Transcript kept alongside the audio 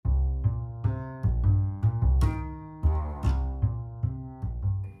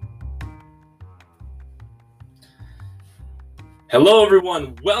Hello,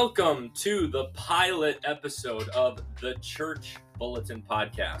 everyone. Welcome to the pilot episode of the Church Bulletin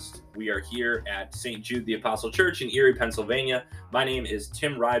podcast. We are here at St. Jude the Apostle Church in Erie, Pennsylvania. My name is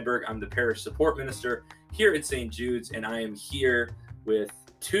Tim Rydberg. I'm the parish support minister here at St. Jude's, and I am here with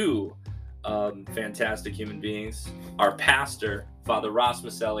two fantastic human beings, our pastor, Father Ross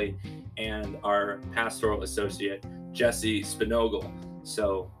Maselli, and our pastoral associate, Jesse Spinogle.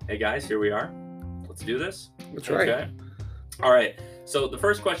 So, hey guys, here we are. Let's do this. That's right. Okay. All right. So the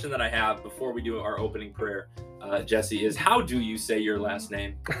first question that I have before we do our opening prayer, Jesse, is how do you say your last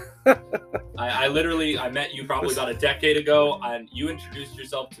name? I met you probably about a decade ago, and you introduced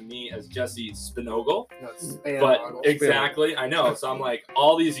yourself to me as Jesse Spinogle. But exactly, I know. So I'm like,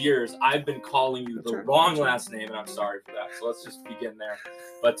 all these years, I've been calling you the wrong last name, and I'm sorry for that. So let's just begin there.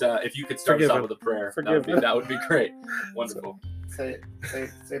 But if you could start us out with a prayer, that would be great. Wonderful. Say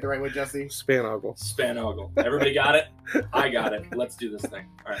it the right way, Jesse. Spanogle. Everybody got it? I got it. Let's do this thing.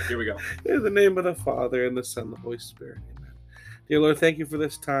 All right, here we go. In the name of the Father, and the Son, and the Holy Spirit. Amen. Dear Lord, thank you for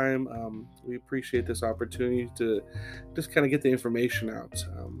this time. We appreciate this opportunity to just kind of get the information out.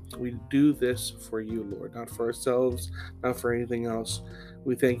 We do this for you, Lord, not for ourselves, not for anything else.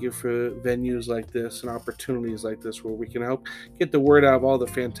 We thank you for venues like this and opportunities like this where we can help get the word out of all the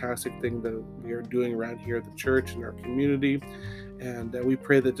fantastic things that we are doing around here at the church and our community. And we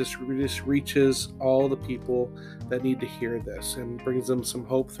pray that this reaches all the people that need to hear this and brings them some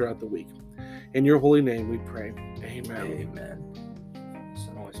hope throughout the week. In your holy name we pray. Amen. Amen.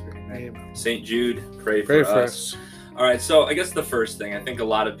 Son, Holy Spirit. Amen. St. Jude, pray for us. All right, so I guess the first thing, I think a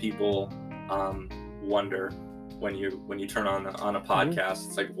lot of people wonder when you turn on a podcast,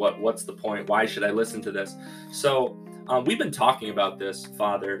 it's like, what's the point? Why should I listen to this? So we've been talking about this,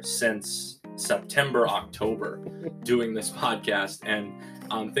 Father, since September, October, doing this podcast,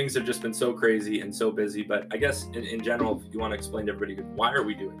 and things have just been so crazy and so busy. But I guess in general, if you want to explain to everybody, why are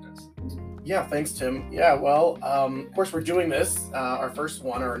we doing this? Yeah, thanks, Tim. Yeah, well, of course, we're doing this, our first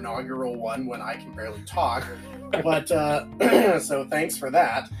one, our inaugural one, when I can barely talk. But so thanks for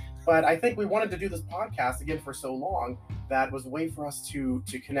that. But I think we wanted to do this podcast again for so long that was a way for us to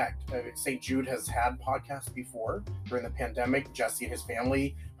connect. St. Jude has had podcasts before during the pandemic. Jesse and his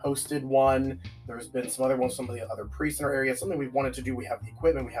family hosted one. There's been some other ones, some of the other priests in our area. Something we wanted to do. We have the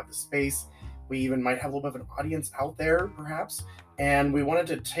equipment, we have the space. We even might have a little bit of an audience out there, perhaps. And we wanted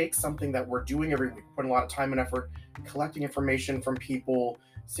to take something that we're doing every week, putting a lot of time and effort, collecting information from people,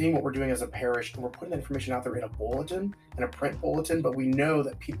 seeing what we're doing as a parish, and we're putting that information out there in a bulletin, in a print bulletin, but we know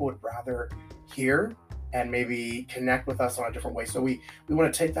that people would rather hear and maybe connect with us on a different way. So we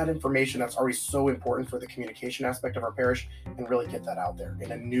want to take that information that's already so important for the communication aspect of our parish and really get that out there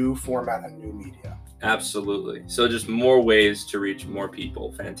in a new format and new media. Absolutely. So just more ways to reach more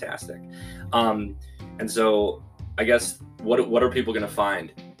people. Fantastic. And so I guess what are people going to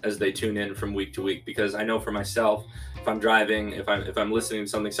find as they tune in from week to week? Because I know for myself, if I'm driving, if I'm listening to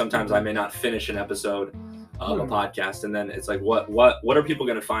something, sometimes I may not finish an episode of a podcast, and then it's like, what are people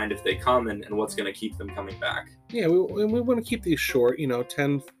going to find if they come, and what's going to keep them coming back? Yeah, we want to keep these short,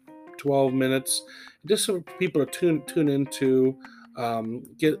 10, 12 minutes, just so people to tune into,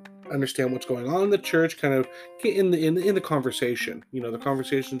 understand what's going on in the church, kind of get in the conversation, the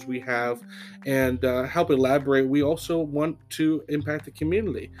conversations we have, and help elaborate. We also want to impact the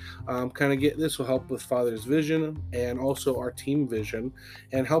community. This will help with Father's vision and also our team vision,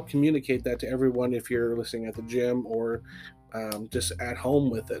 and help communicate that to everyone if you're listening at the gym or just at home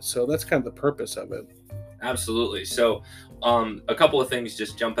with it. So that's kind of the purpose of it. Absolutely. So a couple of things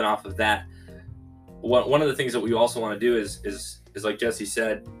just jumping off of that. One of the things that we also want to do is like Jesse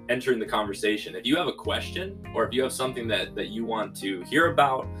said, entering the conversation. If you have a question, or if you have something that you want to hear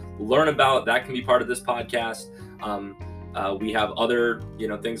about, learn about, that can be part of this podcast. We have other,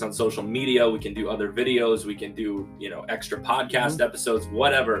 things on social media. We can do other videos. We can do, extra podcast episodes,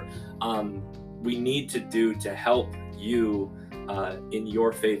 whatever we need to do to help you in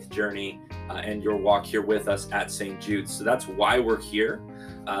your faith journey and your walk here with us at St. Jude's. So that's why we're here.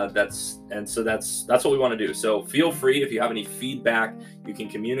 That's what we want to do. So feel free, if you have any feedback, you can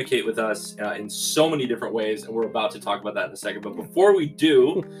communicate with us in so many different ways, and we're about to talk about that in a second. But before we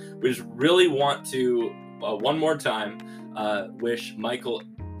do, we just really want to one more time wish Michael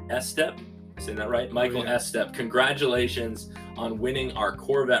Estep, saying that right? Michael Estep, congratulations on winning our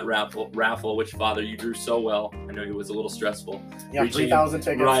Corvette raffle, which, Father, you drew so well. I know it was a little stressful. Yeah, 3,000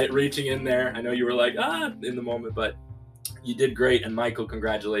 tickets. Right, reaching in there. I know you were like, in the moment, but you did great. And Michael,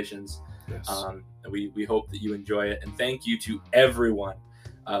 congratulations. Yes. And we hope that you enjoy it. And thank you to everyone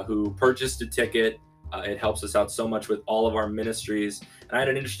who purchased a ticket, It helps us out so much with all of our ministries. And I had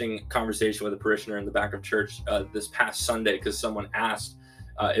an interesting conversation with a parishioner in the back of church this past Sunday, because someone asked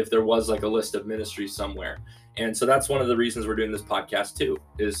if there was like a list of ministries somewhere. And so that's one of the reasons we're doing this podcast too,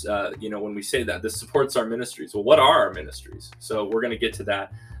 is, when we say that this supports our ministries. Well, what are our ministries? So we're going to get to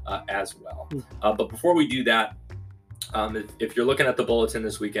that as well. But before we do that, if you're looking at the Bulletin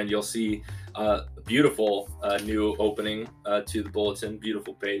this weekend, you'll see a beautiful new opening to the Bulletin,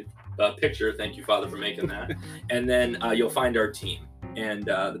 beautiful picture. Thank you, Father, for making that. And then you'll find our team. And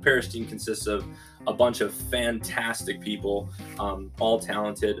the parish team consists of a bunch of fantastic people, all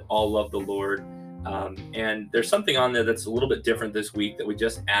talented, all love the Lord. And there's something on there that's a little bit different this week that we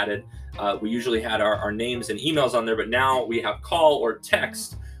just added. We usually had our names and emails on there, but now we have call or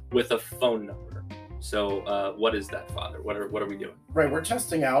text with a phone number. So what is that, Father? What are we doing? Right, we're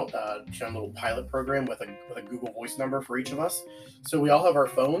testing out a little pilot program with a Google Voice number for each of us. So we all have our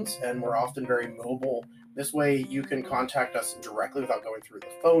phones, and we're often very mobile. This way you can contact us directly without going through the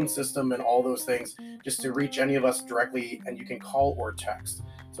phone system and all those things, just to reach any of us directly, and you can call or text.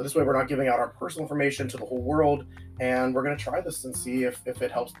 So this way we're not giving out our personal information to the whole world, and we're going to try this and see if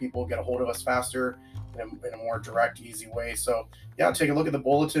it helps people get a hold of us faster in a more direct, easy way. So yeah, take a look at the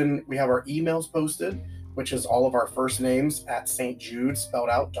Bulletin. We have our emails posted, which is all of our first names at St. Jude spelled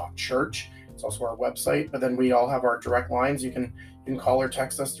out .church. It's also our website, but then we all have our direct lines. You can call or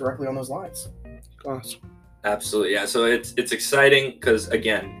text us directly on those lines. Awesome. Absolutely. Yeah. So it's exciting because,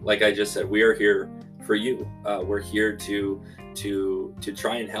 again, like I just said, we are here for you. We're here to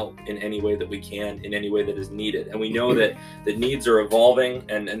try and help in any way that we can, in any way that is needed. And we know that the needs are evolving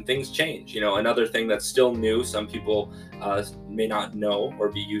and things change. Another thing that's still new, some people may not know or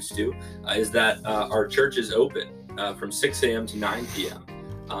be used to, is that our church is open from 6 a.m. to 9 p.m.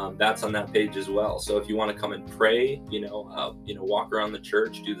 That's on that page as well. So if you want to come and pray, walk around the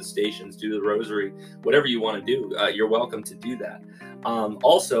church, do the stations, do the rosary, whatever you want to do, you're welcome to do that.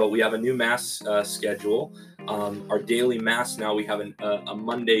 Also, we have a new Mass schedule. Our daily Mass now, we have a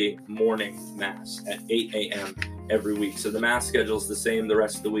Monday morning Mass at 8 a.m. every week. So the Mass schedule is the same the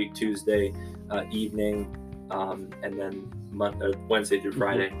rest of the week, Tuesday evening, and then Wednesday through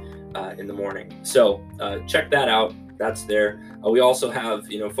Friday in the morning. So check that out. That's there. We also have,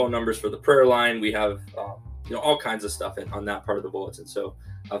 phone numbers for the prayer line. We have, all kinds of stuff on that part of the Bulletin. So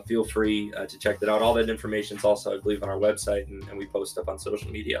feel free to check that out. All that information is also, I believe, on our website, and we post stuff on social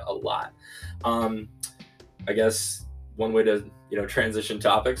media a lot. I guess one way to, transition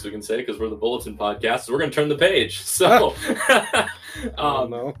topics, we can say, because we're the Bulletin podcast, so we're going to turn the page. So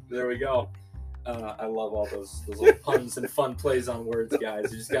there we go. I love all those little puns and fun plays on words,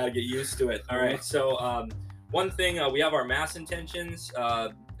 guys. You just got to get used to it. All right. So one thing, we have our Mass intentions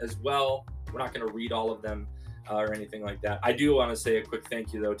as well. We're not going to read all of them or anything like that. I do want to say a quick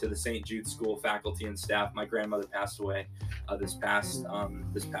thank you, though, to the St. Jude School faculty and staff. My grandmother passed away this past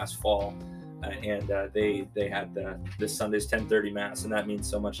fall, and they had this Sunday's 10:30 Mass, and that means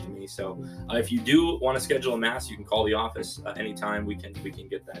so much to me. So if you do want to schedule a Mass, you can call the office anytime. We can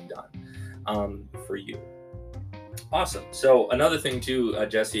get that done for you. Awesome. So another thing too,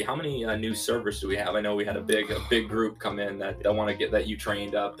 Jesse, how many new servers do we have? I know we had a big group come in that want to get that you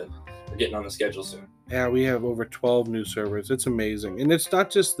trained up, and we're getting on the schedule soon. Yeah, we have over 12 new servers. It's amazing. And it's not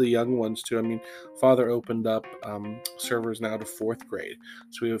just the young ones too. I mean, Father opened up servers now to 4th grade.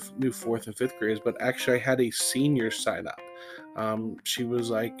 So we have new 4th and 5th graders, but actually I had a senior sign up. She was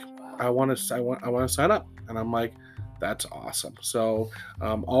like, I want to sign up. And I'm like, that's awesome. So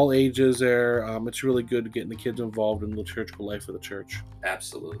all ages there. It's really good getting the kids involved in the liturgical life of the church.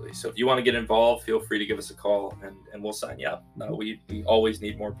 Absolutely. So if you want to get involved, feel free to give us a call, and we'll sign you up. We always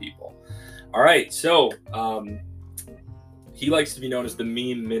need more people. All right. So he likes to be known as the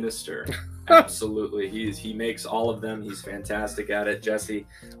meme minister. Absolutely. He makes all of them. He's fantastic at it. Jesse,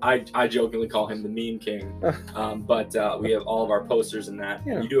 I jokingly call him the meme king. But we have all of our posters in that.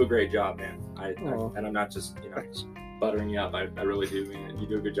 Yeah. You do a great job, man. And I'm not just, buttering you up. I really do, man. You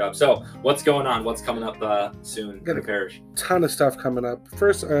do a good job. So what's going on? What's coming up soon in the parish? Ton of stuff coming up.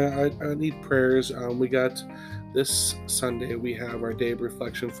 First, I need prayers. We got this Sunday, we have our day of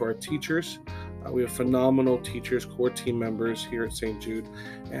reflection for our teachers. We have phenomenal teachers, core team members here at St. Jude,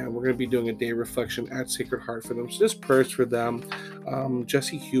 and we're going to be doing a day reflection at Sacred Heart for them. So just prayers for them.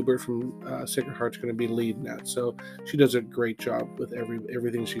 Jessie Hubert from Sacred Heart's going to be leading that. So she does a great job with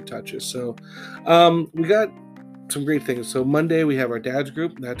everything she touches. So we got some great things. So Monday we have our dads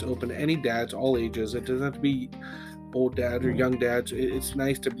group. That's open to any dads, all ages. It doesn't have to be old dads or young dads. It's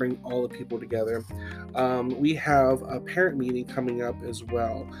nice to bring all the people together. We have a parent meeting coming up as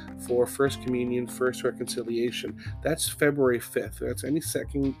well for First Communion, First Reconciliation. That's February 5th. That's any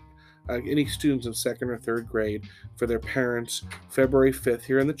second any students in 2nd or 3rd grade for their parents February 5th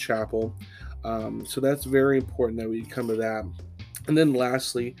here in the chapel. So that's very important that we come to that. And then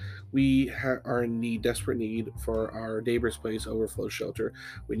lastly, we are in desperate need for our Neighbor's Place overflow shelter.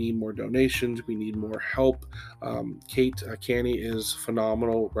 We need more donations. We need more help. Kate Canny is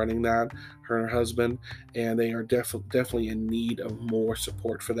phenomenal running that, her and her husband, and they are definitely in need of more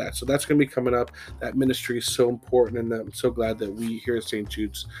support for that. So that's going to be coming up. That ministry is so important, and I'm so glad that we here at St.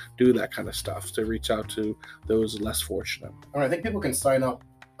 Jude's do that kind of stuff to reach out to those less fortunate. All right, I think people can sign up.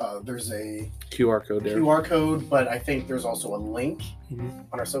 There's a QR code there. QR code, but I think there's also a link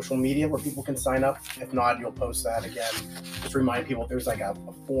on our social media where people can sign up. If not, you'll post that again. Just remind people there's like a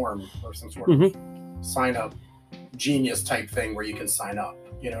form or some sort of sign up genius type thing where you can sign up,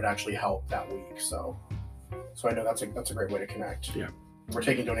 to actually help that week. So I know that's a great way to connect. Yeah. We're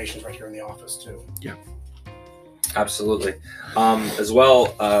taking donations right here in the office too. Yeah. Absolutely. As well,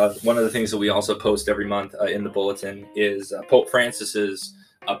 one of the things that we also post every month in the bulletin is Pope Francis's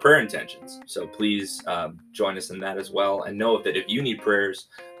prayer intentions. So please join us in that as well. And know that if you need prayers,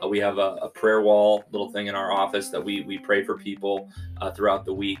 we have a prayer wall little thing in our office that we pray for people throughout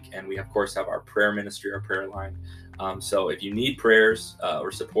the week. And we, of course, have our prayer ministry, our prayer line. So if you need prayers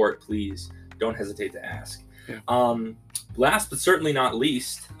or support, please don't hesitate to ask. Yeah. Last but certainly not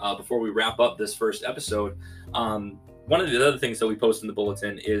least, before we wrap up this first episode, one of the other things that we post in the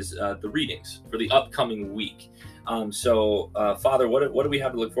bulletin is the readings for the upcoming week. Father, what do we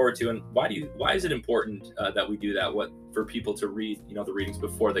have to look forward to, and why is it important that we do that? What for people to read, the readings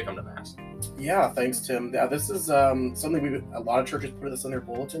before they come to Mass? Yeah, thanks, Tim. Yeah, this is something a lot of churches put this in their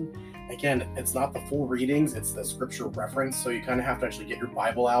bulletin. Again, it's not the full readings; it's the scripture reference. So you kind of have to actually get your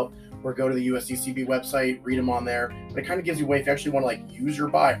Bible out or go to the USCCB website, read them on there. But it kind of gives you a way if you actually want to use your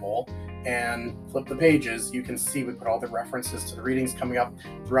Bible and flip the pages, you can see we put all the references to the readings coming up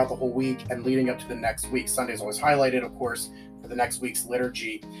throughout the whole week and leading up to the next week. Sunday is always highlighted, of course, for the next week's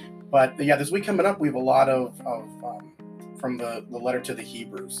liturgy. But yeah, this week coming up, we have a lot of from the letter to the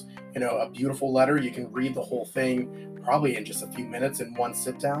Hebrews. A beautiful letter. You can read the whole thing probably in just a few minutes in one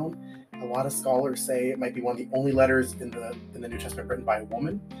sit down. A lot of scholars say it might be one of the only letters in the New Testament written by a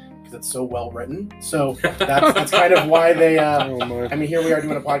woman, because it's so well written. So that's kind of why they here we are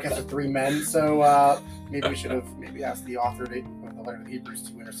doing a podcast with 3 men, so maybe we should have asked the author of the letter to the Hebrews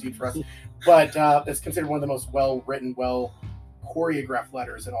to intercede for us. But it's considered one of the most well written, well choreographed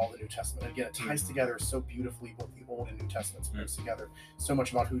letters in all the New Testament. Again, it ties together so beautifully what the Old and New Testaments brings together so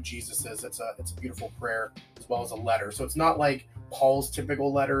much about who Jesus is. It's a beautiful prayer as well as a letter. So it's not like Paul's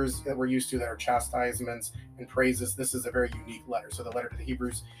typical letters that we're used to that are chastisements and praises. This is a very unique letter. So the letter to the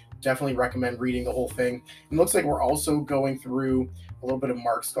Hebrews, definitely recommend reading the whole thing. It looks like we're also going through a little bit of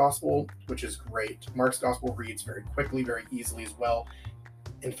Mark's Gospel, which is great. Mark's Gospel reads very quickly, very easily as well.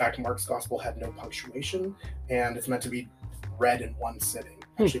 In fact, Mark's Gospel had no punctuation, and it's meant to be read in one sitting,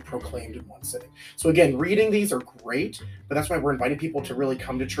 actually proclaimed in one sitting. So again, reading these are great, but that's why we're inviting people to really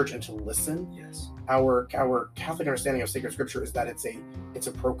come to church and to listen. Yes. Our Catholic understanding of sacred scripture is that it's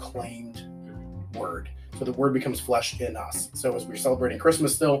a proclaimed word. So the word becomes flesh in us. So as we're celebrating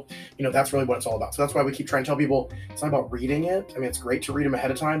Christmas still, that's really what it's all about. So that's why we keep trying to tell people it's not about reading it. I mean, it's great to read them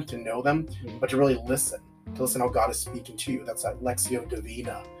ahead of time, to know them, but to really listen how God is speaking to you. That's that Lectio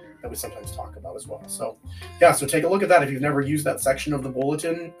Divina that we sometimes talk about as well. So yeah, so take a look at that. If you've never used that section of the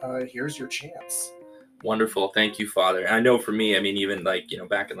bulletin, here's your chance. Wonderful. Thank you, Father. And I know for me, even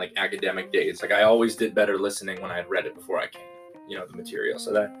back in academic days, I always did better listening when I had read it before I came, the material.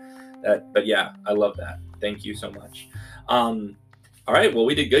 So but yeah, I love that. Thank you so much. All right. Well,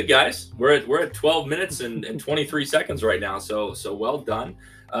 we did good, guys. We're at 12 minutes and 23 seconds right now. So well done.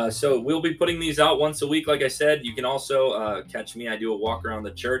 So we'll be putting these out once a week. Like I said, you can also catch me. I do a walk around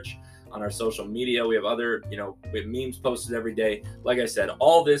the church on our social media. We have we have memes posted every day. Like I said,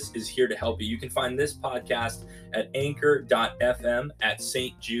 all this is here to help you. You can find this podcast at anchor.fm at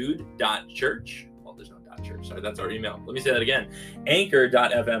stjude.church. Well, there's no .church. Sorry, that's our email. Let me say that again.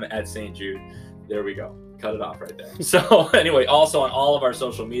 Anchor.fm at St. Jude. There we go. Cut it off right there. So anyway, also on all of our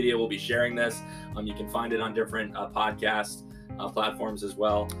social media, we'll be sharing this. You can find it on different podcast platforms as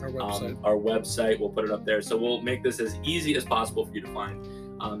well. Our website, we'll put it up there. So we'll make this as easy as possible for you to find.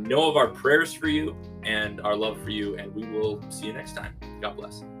 Know of our prayers for you and our love for you, and we will see you next time. God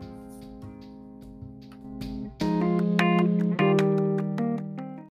bless.